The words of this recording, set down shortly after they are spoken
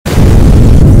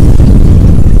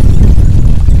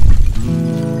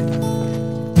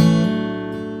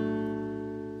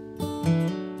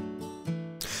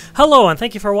Hello and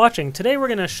thank you for watching. Today we're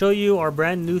going to show you our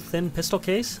brand new thin pistol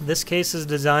case. This case is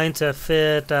designed to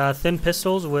fit thin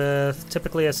pistols with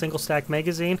typically a single stack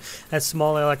magazine and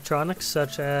small electronics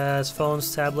such as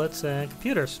phones, tablets, and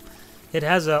computers. It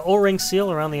has an O-ring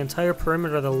seal around the entire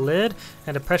perimeter of the lid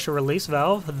and a pressure release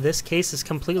valve. This case is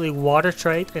completely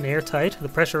watertight and airtight. The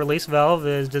pressure release valve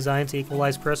is designed to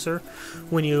equalize pressure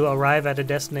when you arrive at a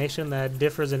destination that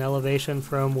differs in elevation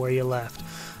from where you left.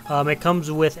 It comes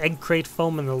with egg crate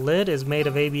foam in the lid, is made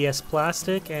of ABS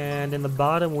plastic, and in the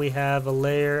bottom we have a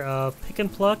layer of pick and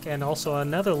pluck and also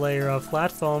another layer of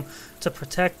flat foam to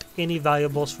protect any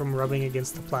valuables from rubbing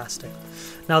against the plastic.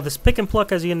 Now this pick and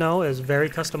pluck, as you know, is very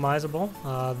customizable.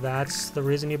 That's the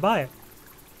reason you buy it.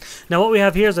 Now what we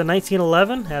have here is a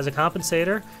 1911, has a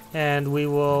compensator, and we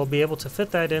will be able to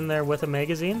fit that in there with a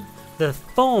magazine. The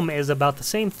foam is about the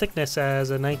same thickness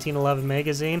as a 1911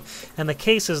 magazine, and the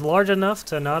case is large enough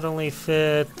to not only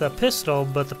fit the pistol,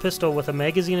 but the pistol with a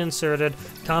magazine inserted,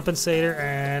 compensator,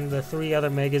 and the 3 other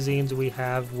magazines we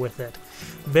have with it.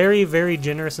 Very, very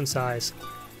generous in size.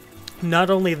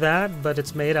 Not only that, but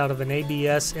it's made out of an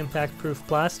ABS impact-proof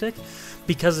plastic.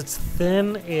 Because it's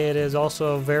thin, it is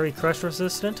also very crush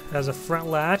resistant, has a front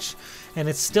latch, and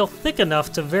it's still thick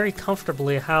enough to very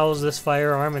comfortably house this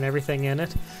firearm and everything in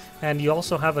it. And you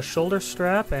also have a shoulder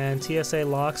strap and TSA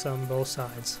locks on both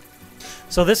sides.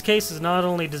 So this case is not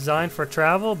only designed for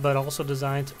travel, but also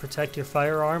designed to protect your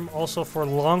firearm, also for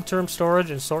long-term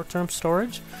storage and short-term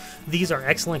storage. These are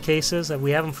excellent cases, and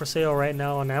we have them for sale right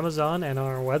now on Amazon and on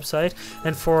our website.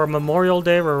 And for Memorial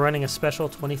Day, we're running a special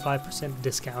 25%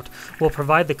 discount. We'll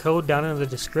provide the code down in the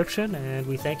description, and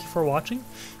we thank you for watching.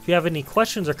 If you have any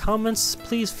questions or comments,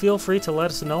 please feel free to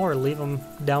let us know or leave them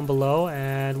down below,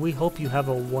 and we hope you have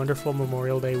a wonderful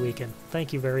Memorial Day weekend.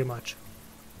 Thank you very much.